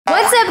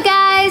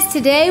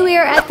Today we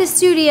are at the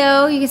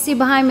studio. You can see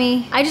behind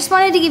me. I just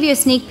wanted to give you a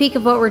sneak peek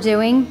of what we're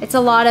doing. It's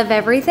a lot of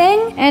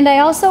everything. And I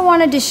also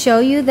wanted to show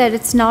you that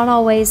it's not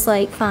always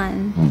like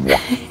fun.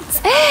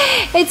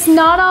 It's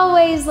not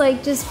always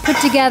like just put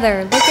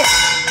together. Look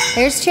at,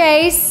 there's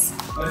Chase.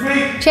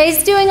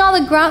 Chase doing all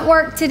the grunt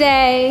work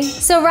today.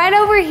 So right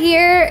over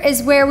here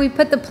is where we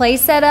put the play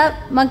set up,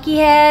 monkey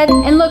head.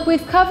 And look,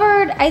 we've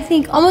covered, I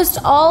think, almost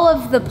all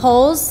of the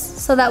poles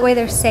so that way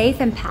they're safe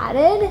and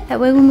padded. That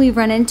way when we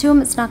run into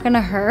them, it's not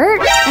gonna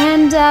hurt.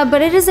 And,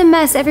 but it is a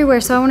mess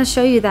everywhere, so I wanna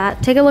show you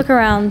that. Take a look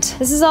around.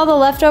 This is all the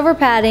leftover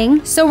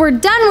padding. So we're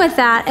done with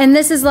that, and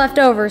this is left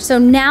over. So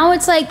now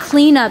it's like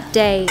cleanup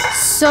day.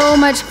 So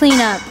much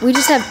cleanup. We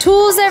just have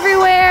tools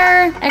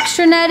everywhere,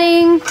 extra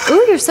netting.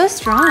 Ooh, you're so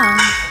strong.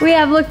 We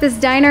have, look, this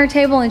diner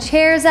table and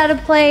chairs out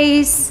of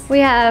place. We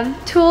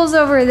have tools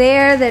over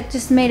there that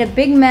just made a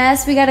big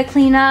mess we gotta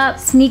clean up.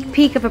 Sneak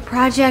peek of a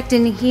project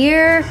in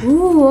here.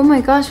 Ooh, oh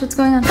my gosh, what's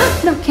going on?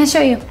 No, can't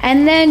show you.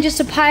 And then just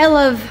a pile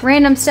of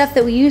random stuff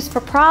that we use for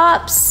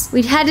props.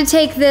 We had to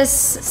take this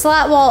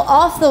slat wall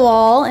off the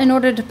wall in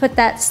order to put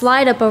that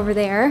slide up over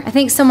there. I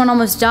think someone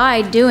almost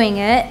died doing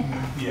it.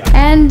 Yeah.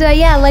 And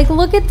yeah, like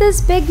look at this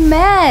big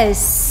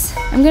mess.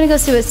 I'm gonna go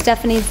see what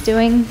Stephanie's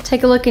doing.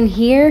 Take a look in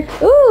here.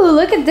 Ooh,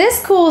 look at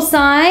this cool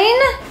sign.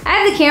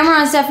 I have the camera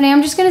on, Stephanie.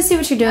 I'm just gonna see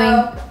what you're doing.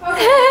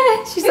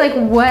 Oh, okay. She's like,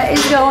 what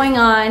is going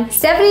on?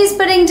 Stephanie's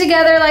putting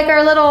together like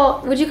our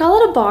little, would you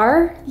call it a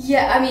bar?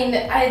 Yeah, I mean,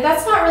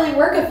 that's not really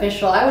work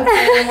official. I would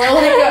say more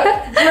like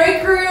a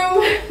break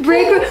room.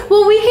 Break room.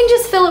 Well, we can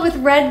just fill it with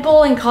Red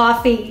Bull and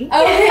coffee.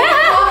 Okay,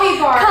 coffee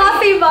bar.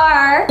 Coffee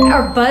bar.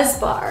 Or buzz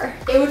bar.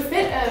 It would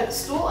fit a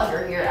stool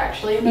under here,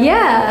 actually.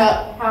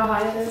 Yeah. How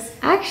high it is.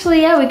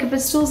 Actually, yeah, we could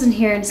put stools in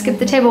here and skip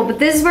the table. But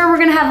this is where we're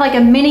gonna have like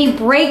a mini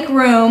break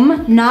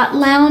room, not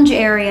lounge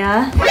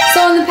area.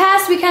 So in the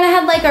past, we kind of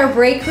had like our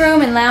break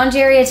room and lounge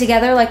area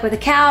together, like with a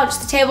couch,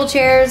 the table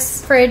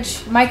chairs,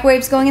 fridge,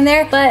 microwaves going in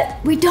there. But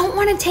we don't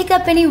want to take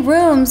up any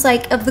rooms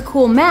like of the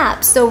cool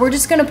maps. So we're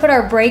just gonna put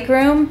our break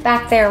room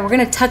back there. We're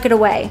gonna tuck it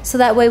away. So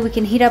that way we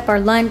can heat up our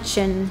lunch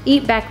and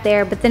eat back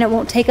there, but then it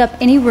won't take up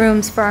any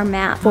rooms for our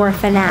map for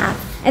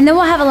Fnaf. And then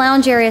we'll have a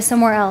lounge area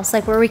somewhere else,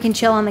 like where we can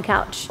chill on the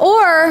couch.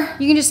 Or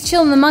you can just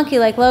chill in the monkey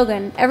like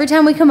Logan. Every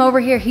time we come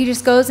over here, he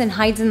just goes and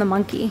hides in the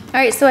monkey. All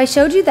right, so I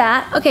showed you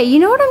that. Okay, you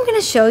know what I'm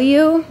gonna show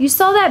you? You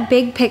saw that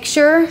big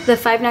picture, the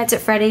Five Nights at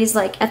Freddy's,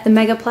 like at the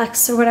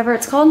Megaplex or whatever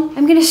it's called?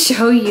 I'm gonna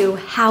show you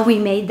how we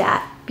made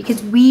that,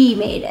 because we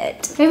made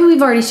it. Maybe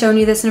we've already shown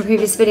you this in a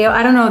previous video.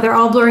 I don't know, they're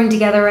all blurring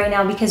together right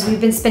now because we've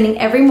been spending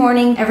every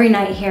morning, every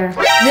night here.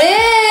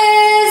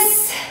 This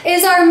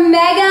is our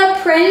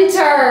mega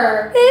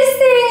printer. This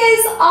thing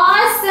is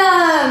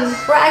awesome.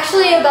 We're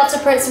actually about to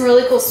print some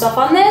really cool stuff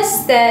on this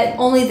that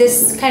only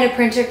this kind of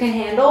printer can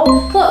handle.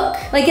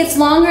 Look, like it's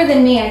longer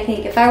than me, I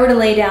think. If I were to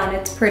lay down,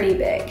 it's pretty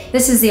big.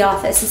 This is the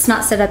office, it's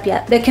not set up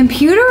yet. The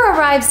computer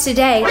arrives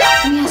today.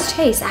 Let me ask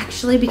Chase,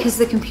 actually, because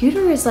the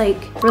computer is like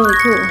really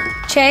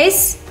cool.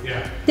 Chase?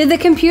 Yeah. Did the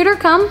computer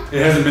come?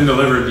 It hasn't been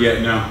delivered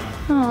yet, no.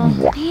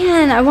 Oh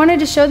man, I wanted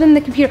to show them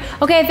the computer.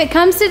 Okay, if it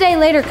comes today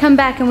later, come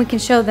back and we can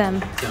show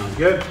them. Sounds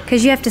good.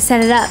 Because you have to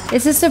set it up.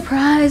 It's a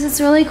surprise,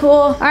 it's really cool.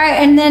 All right,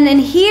 and then in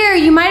here,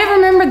 you might have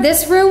remembered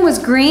this room was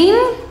green.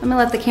 I'm gonna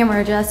let the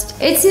camera adjust.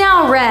 It's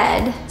now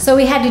red, so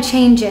we had to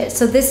change it.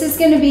 So this is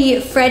gonna be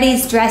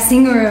Freddy's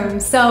dressing room.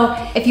 So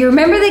if you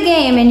remember the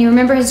game and you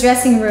remember his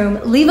dressing room,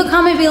 leave a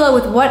comment below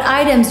with what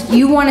items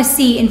you wanna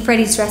see in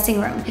Freddy's dressing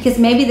room. Because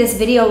maybe this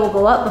video will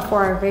go up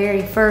before our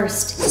very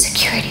first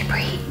security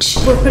breach.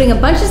 We're putting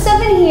a bunch of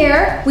stuff in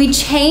here. We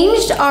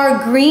changed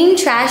our green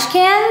trash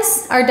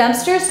cans, our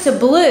dumpsters, to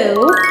blue.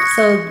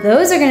 So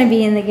those are gonna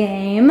be in the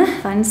game.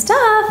 Fun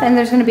stuff. And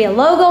there's gonna be a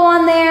logo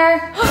on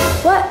there.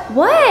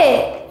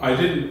 What? I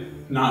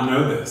did not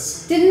know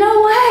this. Didn't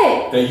know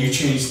what? That you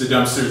changed the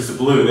dumpsters to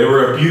blue. They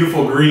were a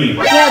beautiful green.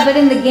 Yeah, but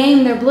in the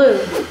game, they're blue.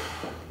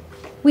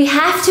 We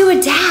have to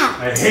adapt.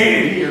 I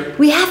hate it here.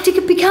 We have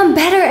to become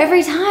better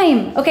every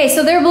time. Okay,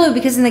 so they're blue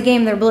because in the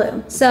game they're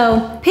blue.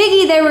 So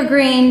Piggy, they were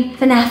green.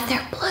 Fnaf,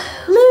 they're blue.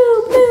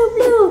 Blue, blue,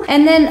 blue.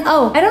 And then,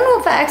 oh, I don't know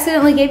if I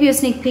accidentally gave you a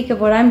sneak peek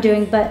of what I'm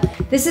doing, but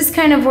this is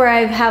kind of where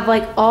I have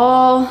like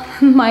all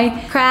my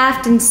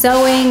craft and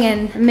sewing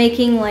and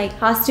making like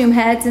costume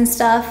heads and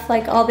stuff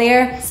like all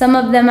there. Some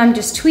of them I'm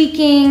just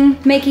tweaking,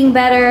 making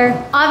better.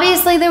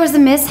 Obviously there was a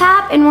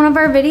mishap in one of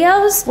our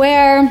videos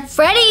where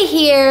Freddy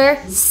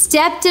here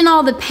stepped in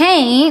all the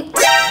paint.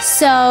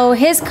 So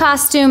his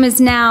costume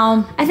is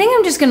now, I think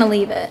I'm just gonna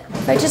leave it.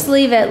 If I just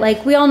leave it,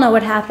 like we all know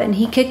what happened.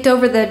 He kicked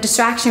over the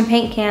distraction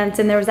paint cans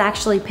and there was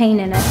actually paint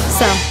in it.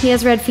 So he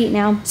has red feet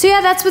now. So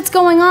yeah, that's what's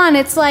going on.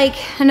 It's like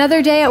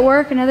another day at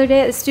work, another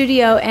day at the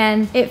studio,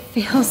 and it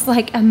feels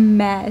like a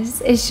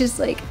mess. It's just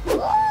like,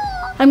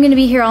 I'm gonna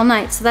be here all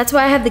night. So that's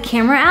why I have the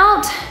camera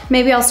out.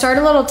 Maybe I'll start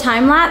a little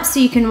time lapse so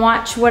you can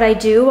watch what I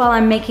do while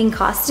I'm making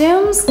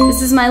costumes.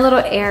 This is my little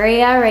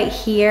area right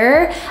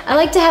here. I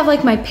like to have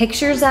like my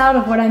pictures out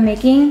of what I'm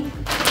making.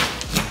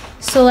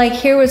 So like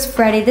here was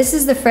Freddy. This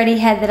is the Freddy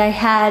head that I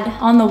had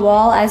on the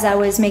wall as I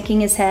was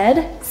making his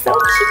head. So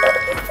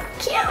cute, so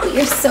cute.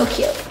 You're so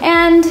cute.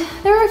 And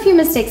there were a few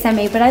mistakes I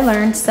made, but I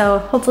learned. So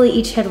hopefully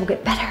each head will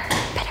get better,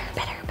 better,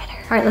 better, better.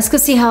 All right, let's go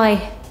see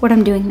what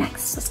I'm doing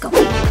next. Let's go.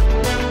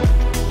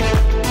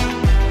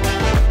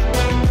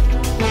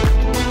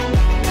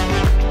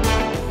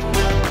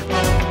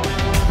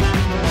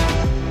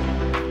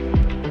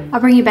 I'll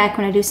bring you back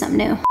when I do something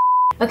new.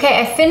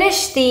 Okay, I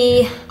finished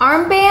the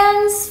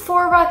armbands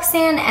for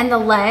Roxanne and the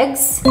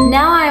legs.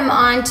 Now I'm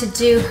on to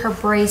do her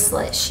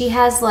bracelet. She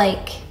has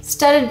like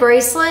studded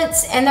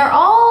bracelets and they're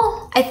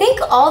all, I think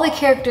all the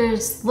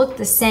characters look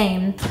the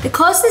same. The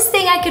closest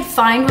thing I could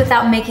find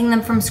without making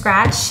them from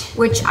scratch,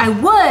 which I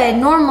would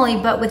normally,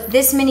 but with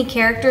this many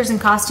characters and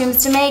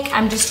costumes to make,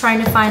 I'm just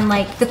trying to find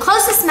like the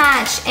closest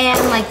match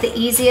and like the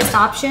easiest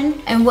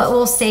option and what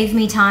will save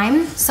me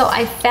time. So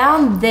I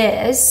found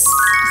this.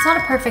 It's not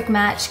a perfect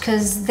match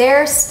because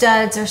their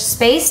studs are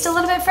spaced a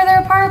little bit further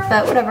apart,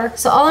 but whatever.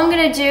 So all I'm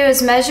gonna do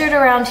is measure it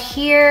around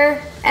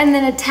here and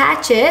then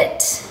attach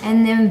it,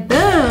 and then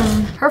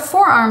boom, her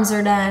forearms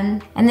are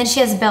done. And then she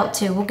has a belt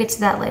too. We'll get to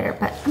that later,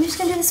 but I'm just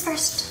gonna do this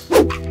first.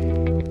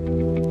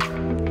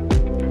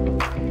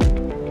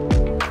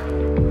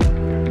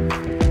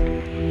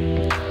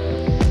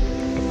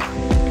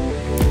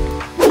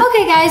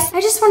 Okay guys, I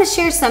just want to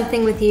share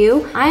something with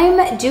you.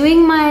 I'm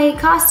doing my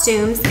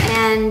costumes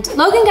and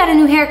Logan got a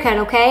new haircut,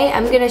 okay?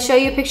 I'm gonna show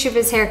you a picture of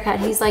his haircut.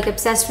 He's like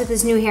obsessed with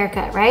his new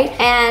haircut, right?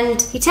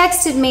 And he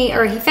texted me,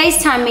 or he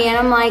FaceTimed me, and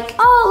I'm like,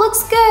 oh, it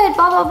looks good,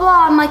 blah, blah,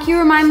 blah. I'm like, you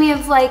remind me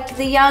of like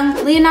the young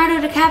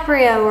Leonardo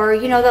DiCaprio, or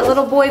you know, that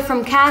little boy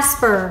from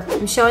Casper.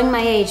 I'm showing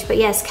my age, but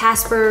yes,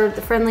 Casper,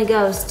 the friendly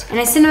ghost. And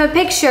I sent him a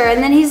picture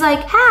and then he's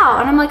like, how?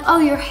 And I'm like, oh,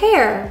 your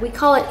hair. We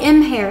call it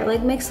M hair,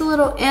 like makes a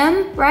little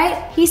M,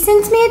 right? He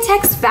sends me a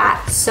text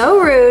back,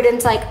 so rude, and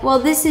it's like, well,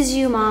 this is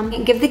you,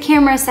 Mom. Give the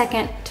camera a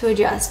second to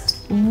adjust.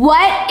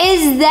 What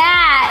is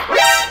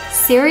that?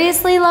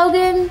 Seriously,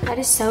 Logan? That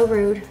is so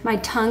rude. My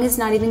tongue is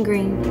not even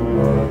green.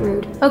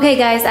 Rude. Okay,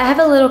 guys, I have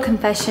a little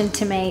confession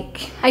to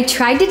make. I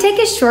tried to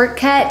take a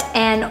shortcut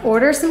and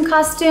order some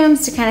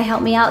costumes to kind of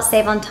help me out,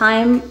 save on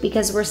time,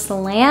 because we're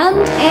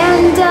slammed.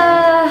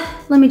 And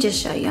let me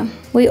just show you.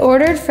 We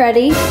ordered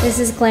Freddy. This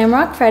is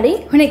Glamrock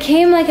Freddy. When it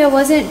came, like, I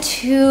wasn't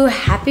too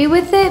happy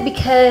with it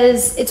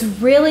because it's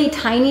really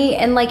tiny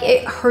and like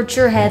it hurts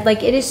your head.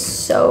 Like it is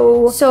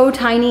so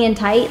tiny and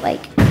tight.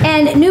 Like,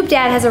 and Noob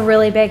Dad has a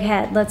really big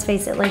head, let's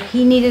face it. Like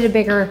he needed a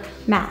bigger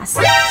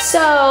mask.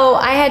 So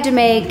I had to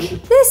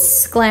make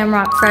this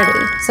Glamrock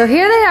Freddy. So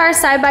here they are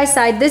side by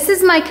side. This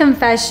is my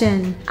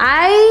confession.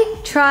 I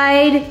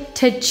tried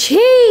to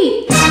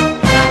cheat.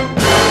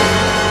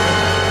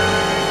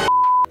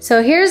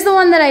 So here's the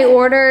one that I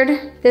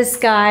ordered, this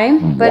guy,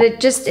 but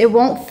it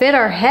won't fit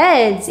our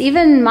heads.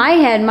 Even my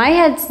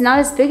head's not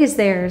as big as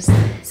theirs.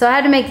 So I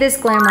had to make this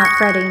Glamrock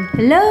Freddy.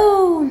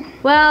 Hello.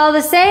 Well,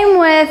 the same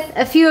with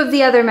a few of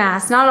the other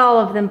masks, not all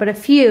of them, but a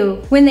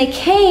few. When they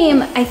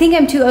came, I think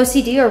I'm too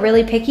OCD or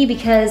really picky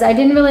because I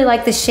didn't really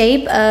like the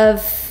shape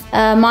of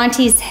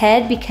Monty's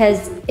head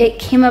because it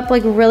came up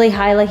like really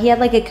high, like he had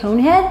like a cone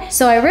head.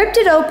 So I ripped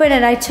it open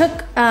and I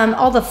took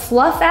all the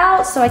fluff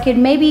out so I could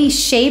maybe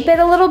shape it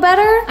a little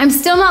better. I'm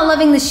still not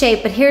loving the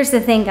shape, but here's the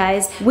thing,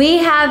 guys. We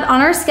have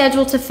on our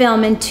schedule to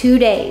film in 2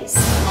 days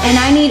and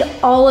I need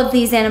all of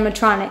these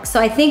animatronics. So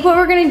I think what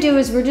we're gonna do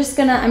is I'm just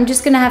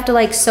gonna have to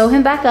like sew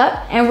him back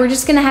up and we're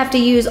just gonna have to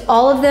use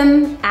all of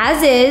them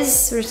as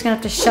is. We're just gonna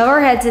have to shove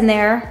our heads in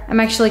there. I'm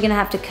actually gonna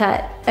have to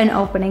cut an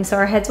opening so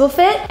our heads will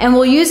fit and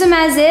we'll use them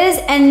as is,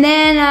 and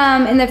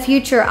then in the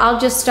future I'll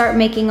just start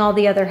making all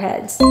the other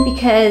heads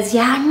because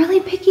yeah, I'm really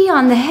picky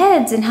on the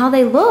heads and how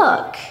they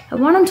look. I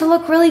want them to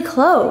look really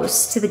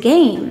close to the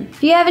game.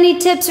 If you have any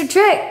tips or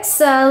tricks,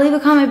 leave a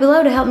comment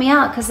below to help me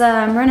out because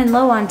I'm running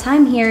low on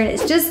time here and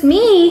it's just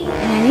me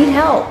and I need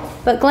help.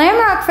 But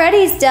Glamrock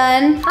Freddy's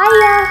done.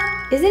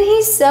 Hiya! Isn't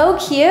he so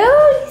cute?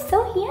 He's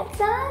so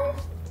handsome.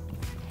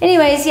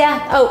 Anyways,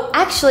 yeah. Oh,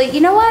 actually, you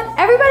know what?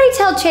 Everybody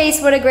tell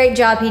Chase what a great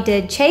job he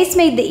did. Chase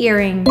made the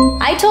earring.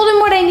 I told him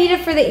what I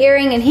needed for the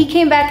earring and he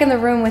came back in the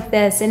room with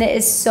this and it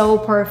is so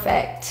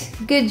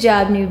perfect. Good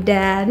job, Noob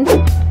Dad.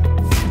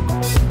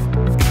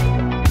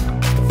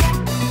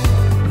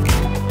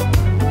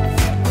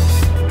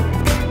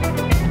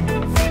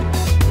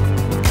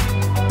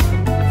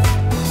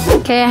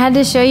 Okay, I had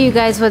to show you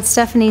guys what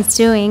Stephanie's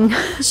doing.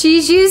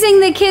 She's using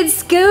the kid's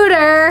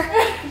scooter.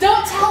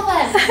 Don't tell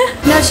them.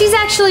 No, she's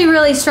actually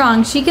really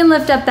strong. She can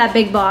lift up that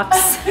big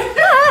box.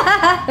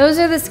 Those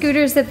are the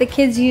scooters that the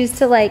kids use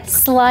to like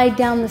slide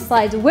down the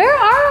slides. Where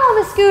are all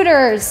the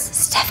scooters?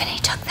 Stephanie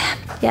took them.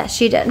 Yeah,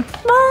 she did.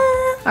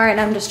 All right,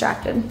 I'm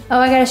distracted. Oh,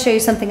 I gotta show you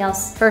something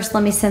else. First,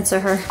 let me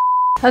censor her.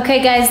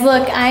 Okay guys,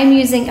 look, I'm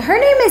using, her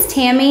name is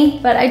Tammy,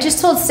 but I just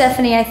told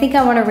Stephanie I think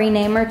I want to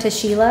rename her to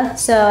Sheila.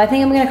 So I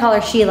think I'm gonna call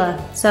her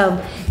Sheila. So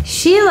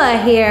Sheila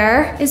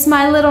here is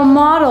my little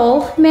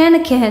model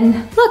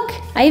mannequin. Look,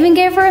 I even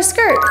gave her a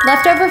skirt,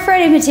 leftover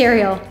Freddy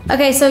material.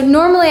 Okay, so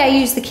normally I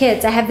use the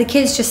kids. I have the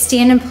kids just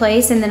stand in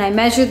place and then I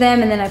measure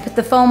them and then I put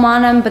the foam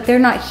on them, but they're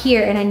not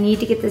here and I need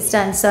to get this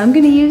done. So I'm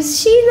gonna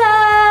use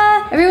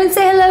Sheila. Everyone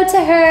say hello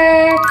to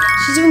her.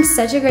 She's doing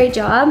such a great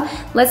job.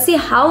 Let's see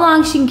how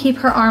long she can keep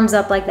her arms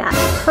up like that.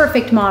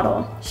 Perfect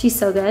model. She's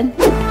so good.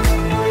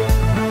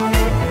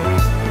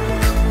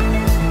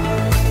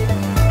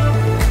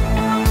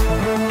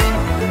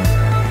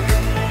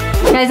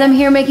 Guys, I'm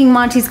here making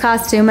Monty's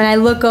costume and I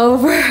look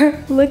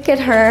over, look at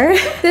her.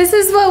 This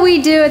is what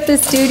we do at the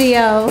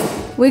studio.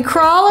 We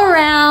crawl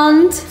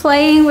around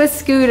playing with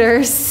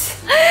scooters.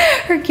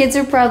 Her kids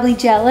are probably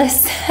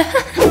jealous.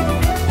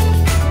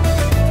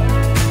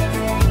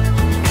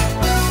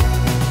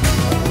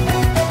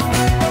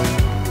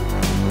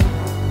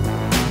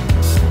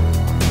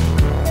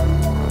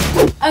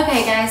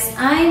 Okay guys,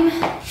 I'm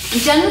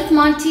done with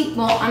Monty.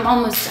 Well, I'm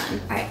almost done.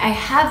 All right, I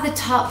have the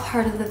top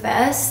part of the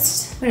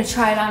vest. I'm gonna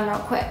try it on real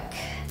quick.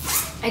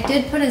 I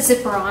did put a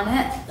zipper on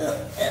it.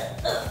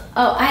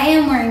 Oh, I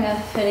am wearing a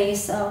hoodie,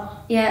 so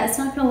yeah, it's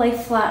not gonna lay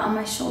flat on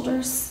my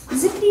shoulders.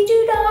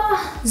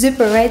 Zippity-doo-dah.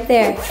 Zipper right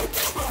there.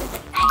 Nice.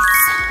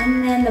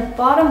 And then the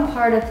bottom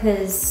part of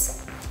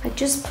his, I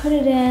just put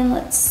it in,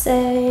 let's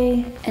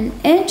say, 1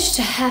 inch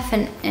to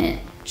 1/2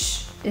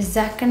 inch. Is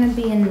that gonna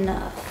be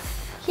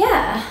enough?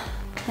 Yeah.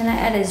 Then I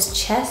add his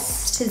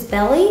chest, his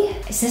belly.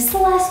 Is this the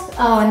last?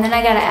 Oh, and then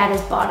I gotta add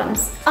his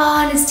bottoms. Oh,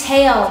 and his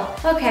tail.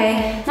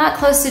 Okay, not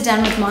close to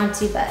done with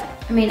Monty, but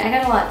I mean, I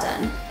got a lot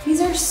done.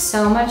 These are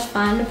so much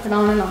fun to put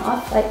on and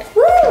off, like,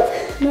 woo!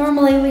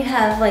 Normally we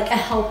have like a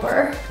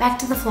helper. Back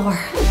to the floor.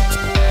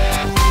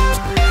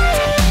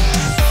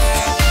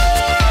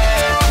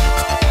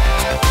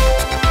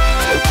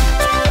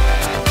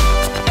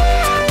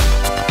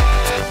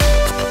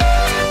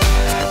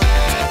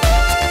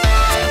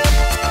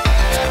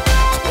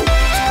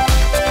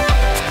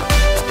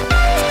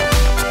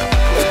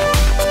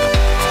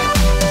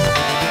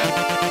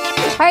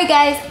 Alright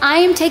guys, I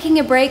am taking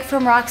a break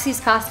from Roxy's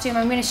costume.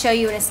 I'm going to show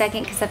you in a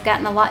second because I've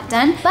gotten a lot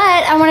done.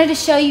 But I wanted to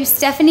show you,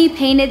 Stephanie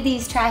painted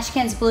these trash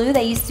cans blue.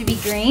 They used to be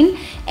green.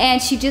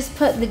 And she just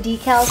put the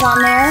decals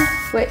on there,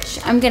 which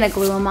I'm going to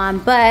glue them on.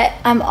 But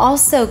I'm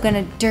also going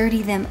to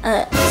dirty them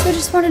up. So I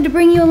just wanted to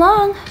bring you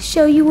along,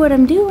 show you what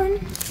I'm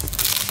doing.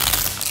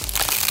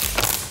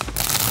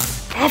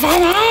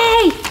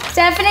 Stephanie!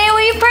 Stephanie,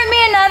 will you print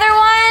me another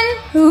one?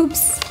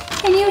 Oops.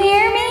 Can you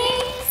hear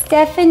me?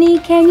 Stephanie,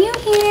 can you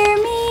hear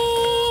me?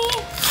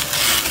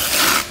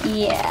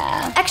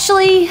 Yeah.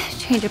 Actually,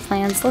 change of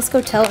plans. Let's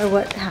go tell her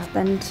what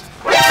happened.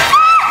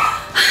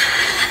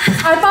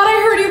 I thought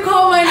I heard you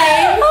call my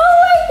name. Oh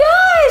my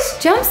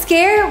gosh! Jump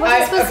scare.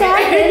 What's supposed to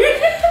happen?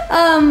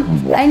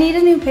 I need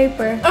a new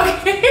paper.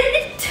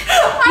 Okay.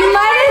 You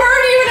might have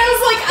heard you and I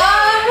was like,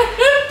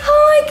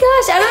 Oh my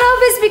gosh, I don't know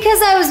if it's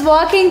because I was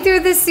walking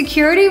through the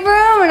security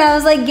room and I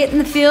was like getting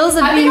the feels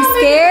of being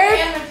scared.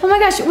 Oh my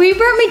gosh, will you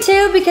burn me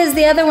too? Because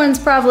the other one's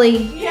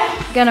probably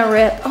gonna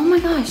rip. Oh my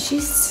gosh,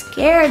 she's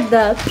scared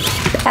the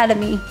out of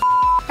me.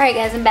 All right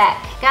guys, I'm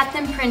back. Got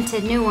them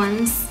printed, new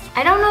ones.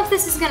 I don't know if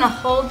this is gonna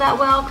hold that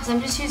well because I'm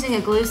just using a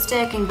glue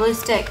stick, and glue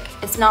stick,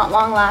 it's not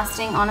long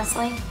lasting,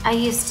 honestly. I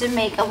used to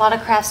make a lot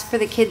of crafts for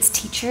the kids'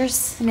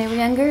 teachers when they were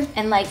younger,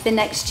 and like the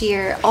next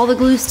year, all the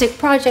glue stick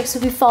projects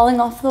would be falling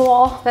off the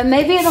wall. But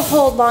maybe it'll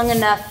hold long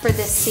enough for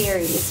this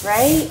series,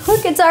 right?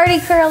 Look, it's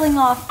already curling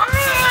off.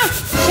 Ah!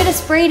 Should have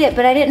sprayed it,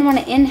 but I didn't want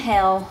to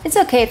inhale. It's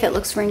okay if it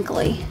looks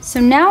wrinkly. So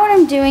now what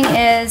I'm doing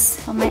is,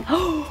 oh my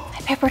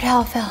paper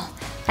towel fell.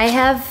 I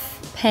have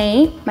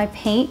paint, my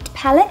paint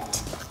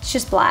palette. It's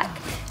just black.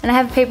 And I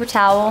have a paper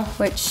towel,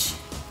 which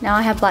now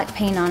I have black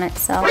paint on it,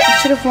 so I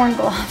should have worn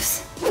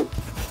gloves.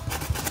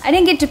 I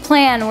didn't get to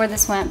plan where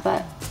this went,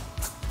 but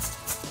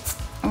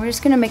we're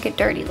just gonna make it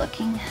dirty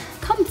looking.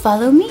 Come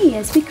follow me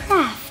as we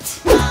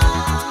craft. All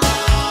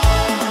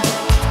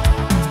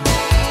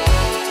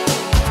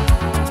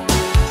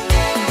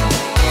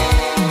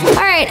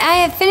right, I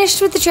have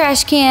finished with the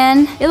trash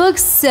can. It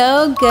looks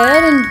so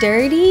good and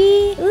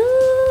dirty. Ooh.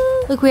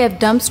 Look, we have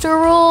dumpster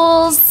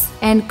rules.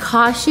 And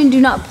caution, do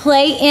not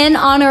play in,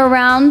 on, or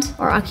around,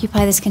 or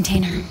occupy this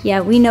container. Yeah,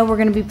 we know we're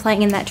gonna be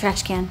playing in that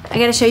trash can. I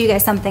gotta show you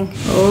guys something.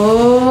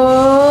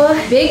 Oh,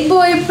 big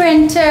boy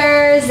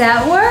printers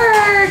at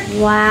work.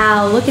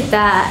 Wow, look at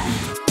that.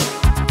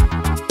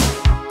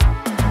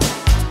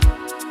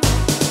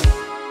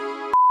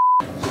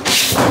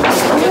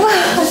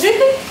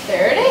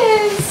 there it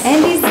is.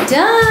 And he's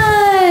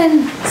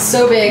done.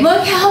 So big.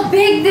 Look how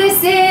big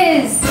this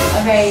is.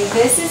 Okay,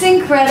 this is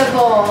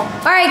incredible.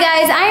 All right,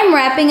 guys, I am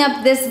wrapping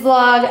up this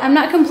vlog. I'm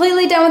not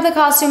completely done with the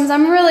costumes.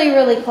 I'm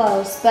really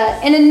close.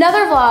 But in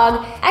another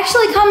vlog,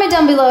 actually comment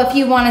down below if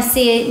you want to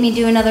see me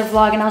do another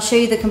vlog, and I'll show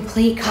you the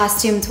complete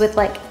costumes with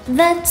like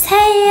the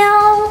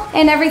tail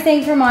and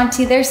everything for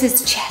Monty. There's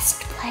his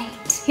chest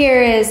plate.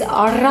 Here is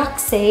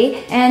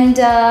Roxy. And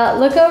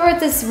look over at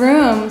this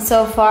room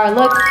so far.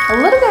 Look, a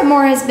little bit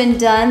more has been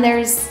done.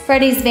 There's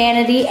Freddy's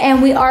vanity,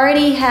 and we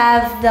already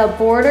have the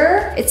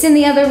border. It's in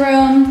the other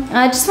room.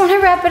 I just want to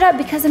wrap it up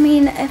because, I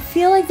mean, I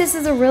feel like this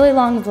is a really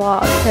long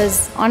vlog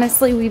because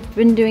honestly, we've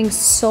been doing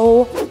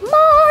so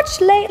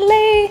much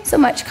lately. So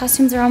much.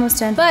 Costumes are almost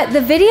done. But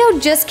the video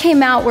just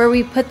came out where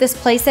we put this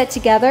playset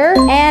together,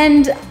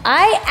 and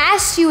I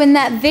asked you in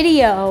that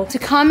video to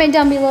comment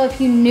down below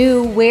if you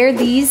knew where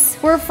these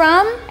were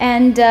from,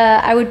 and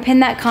I would pin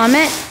that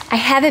comment. I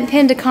haven't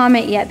pinned a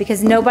comment yet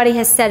because nobody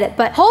has said it,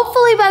 but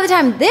hopefully by the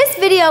time this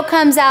video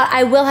comes out,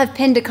 I will have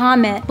pinned a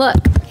comment. Look,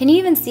 can you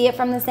even see it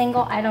from this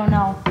angle? I don't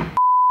know.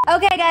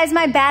 Okay guys,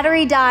 my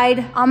battery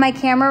died on my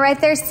camera right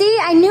there. See,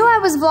 I knew I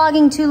was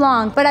vlogging too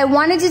long, but I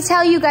wanted to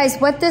tell you guys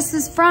what this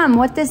is from,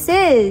 what this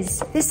is.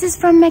 This is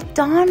from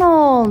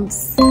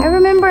McDonald's. I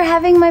remember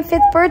having my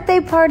 5th birthday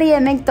party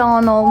at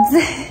McDonald's.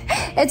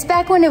 It's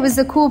back when it was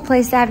a cool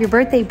place to have your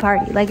birthday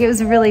party. Like, it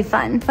was really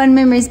fun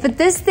memories. But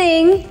this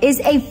thing is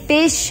a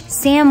fish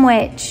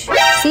sandwich.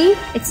 See,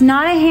 it's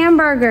not a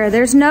hamburger.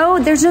 There's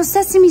no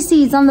sesame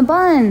seeds on the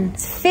bun.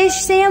 It's a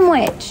fish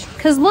sandwich.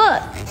 Cause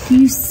look,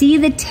 you see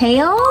the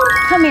tail?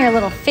 Come here,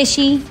 little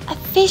fishy. A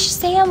fish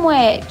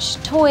sandwich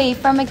toy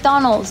from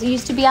McDonald's. It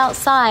used to be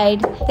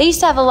outside. They used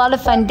to have a lot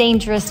of fun,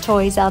 dangerous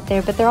toys out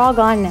there, but they're all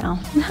gone now.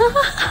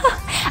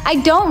 I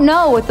don't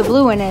know what the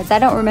blue one is. I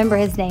don't remember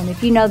his name.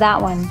 If you know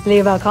that one,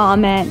 leave a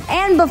comment.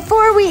 And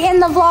before we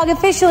end the vlog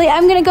officially,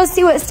 I'm gonna go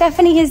see what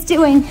Stephanie is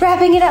doing,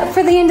 wrapping it up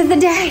for the end of the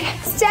day.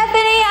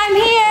 Stephanie, I'm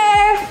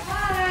here.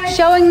 Hi.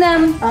 Showing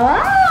them.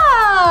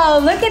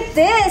 Oh, look at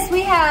this.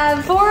 We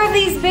have 4 of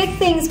these big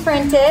things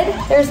printed.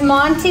 There's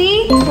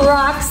Monty,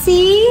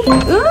 Roxy.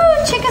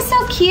 Ooh, Chica's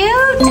so cute.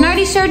 And I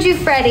already showed you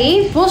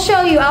Freddy. We'll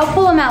show you. I'll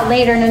pull them out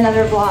later in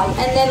another vlog.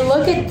 And then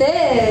look at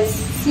this.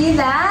 See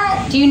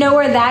that? Do you know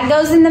where that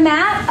goes in the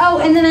map? Oh,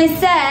 and then I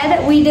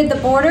said we did the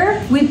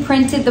border. We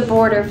printed the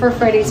border for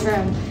Freddy's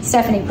room.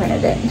 Stephanie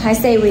printed it. I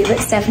say we, but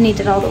Stephanie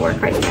did all the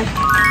work right here.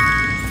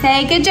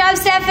 Hey, good job,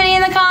 Stephanie,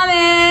 in the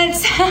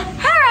comments. All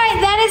right,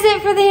 that is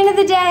it for the end of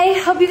the day.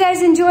 Hope you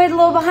guys enjoyed a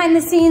little behind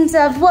the scenes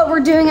of what we're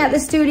doing at the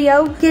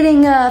studio,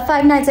 getting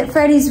Five Nights at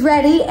Freddy's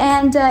ready,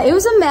 and it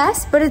was a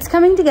mess, but it's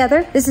coming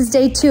together. This is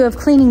day 2 of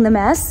cleaning the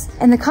mess,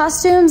 and the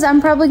costumes, I'm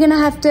probably gonna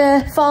have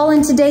to fall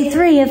into day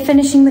 3 of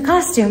finishing the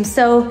costumes.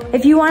 So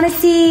if you wanna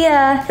see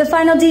the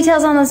final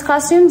details on those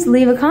costumes,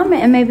 leave a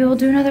comment, and maybe we'll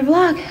do another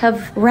vlog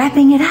of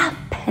wrapping it up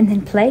and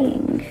then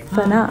playing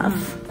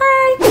Fnaf.